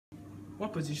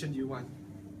What position do you want?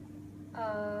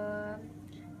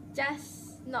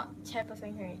 Just not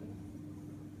chairperson currently.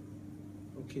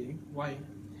 Okay, why?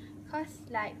 Cause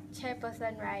like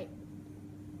chairperson, right,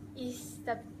 is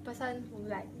the person who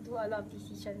like do a lot of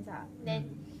decisions.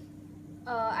 Then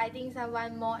I think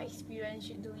someone more experienced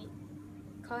should do it.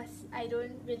 Cause I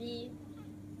don't really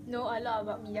know a lot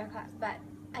about media clubs, but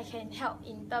I can help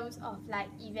in terms of like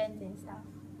events and stuff,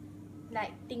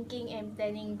 like thinking and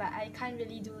planning, but I can't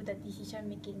really do the decision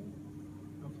making.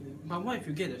 Okay, but what if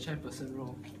you get the chairperson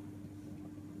role?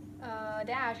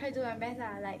 Then I'll try to do my best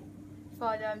like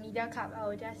for the media club I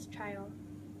will just try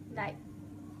like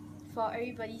for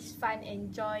everybody's fun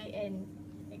and joy and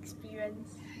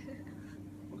experience.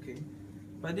 Okay,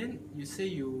 but then you say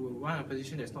you want a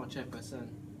position that's not chairperson,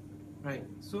 right?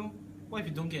 So what if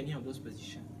you don't get any of those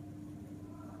positions?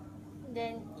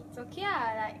 Then it's okay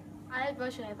like other people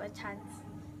should have a chance.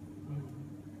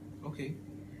 Okay,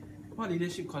 what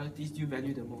leadership qualities do you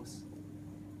value the most?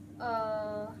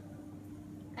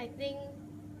 I think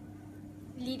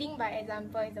leading by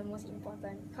example is the most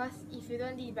important, because if you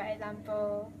don't lead by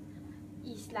example,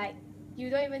 it's like you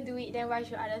don't even do it, then why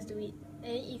should others do it?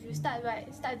 And if you start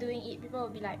doing it, people will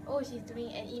be like, oh, she's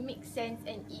doing it, and it makes sense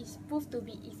and it's proved to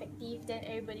be effective, then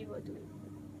everybody will do it.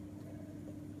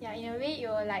 Yeah, in a way it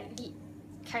will like lead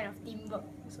kind of teamwork.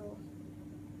 So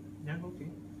yeah,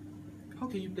 okay. How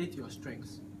can you play to your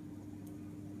strengths?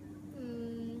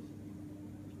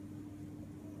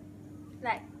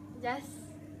 Like just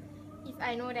if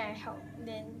I know that I help,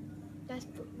 then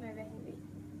just put my best in it.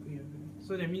 Yeah.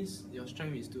 So that means your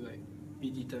strength is to like be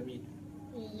determined.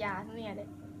 Yeah, something like that.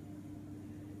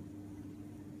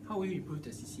 How will you improve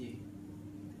the CCA?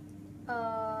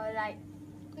 Like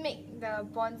make the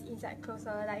bonds inside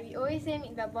closer. Like we always say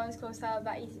make the bonds closer,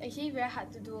 but it's actually very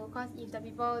hard to do, because if the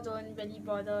people don't really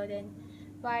bother, then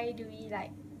why do we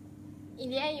like? In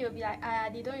the end, you'll be like,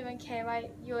 they don't even care. Why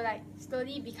you'll like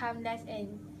slowly become less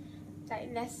and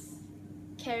like less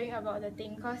caring about the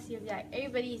thing, because you'll be like,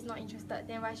 everybody is not interested,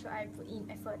 then why should I put in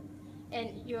effort? And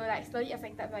you're like slowly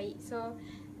affected by it. So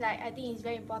like I think it's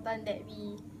very important that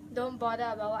we don't bother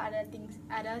about what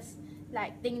others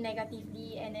like think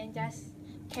negatively, and then just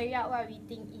carry out what we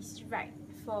think is right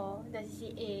for the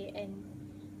CCA, and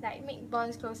like make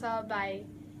bonds closer by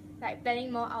like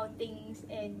planning more outings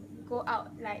and go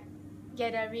out like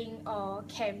gathering or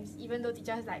camps, even though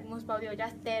teachers like most probably will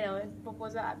just tear the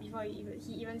proposal up before he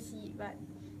even see it. But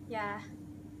yeah.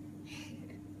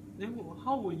 Then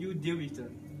how would you deal with the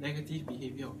negative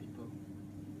behavior of people?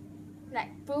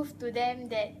 Like prove to them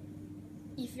that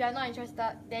if you are not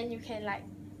interested, then you can like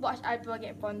watch other people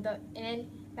get bonded, and then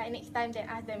like next time then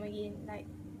ask them again, like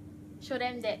show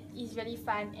them that it's really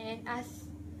fun, and then ask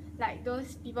like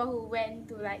those people who went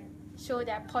to like show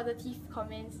their positive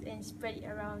comments and spread it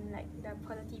around, like the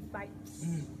positive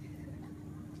vibes.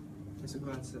 That's a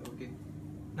good answer. Okay,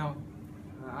 now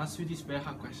I'll ask you this very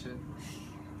hard question.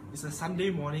 It's a Sunday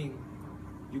morning,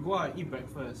 you go out and eat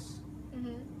breakfast.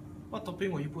 What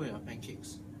topping will you put in your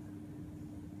pancakes?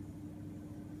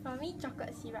 For me,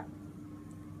 chocolate syrup.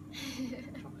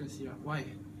 Chocolate syrup. Why?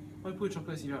 Why put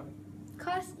chocolate syrup?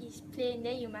 Because it's plain,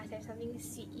 then you must have something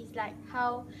sweet. It's like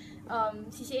how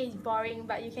CCA is boring,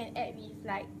 but you can add with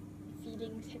like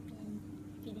feelings, happy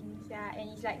feelings, yeah. And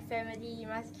it's like family. You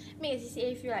must make a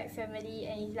CCA feel like family,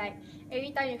 and it's like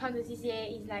every time you come to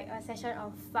CCA, it's like a session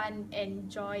of fun and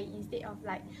joy instead of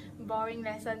like boring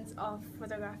lessons of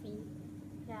photography.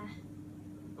 Yeah.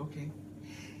 Okay.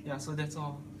 Yeah, so that's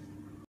all.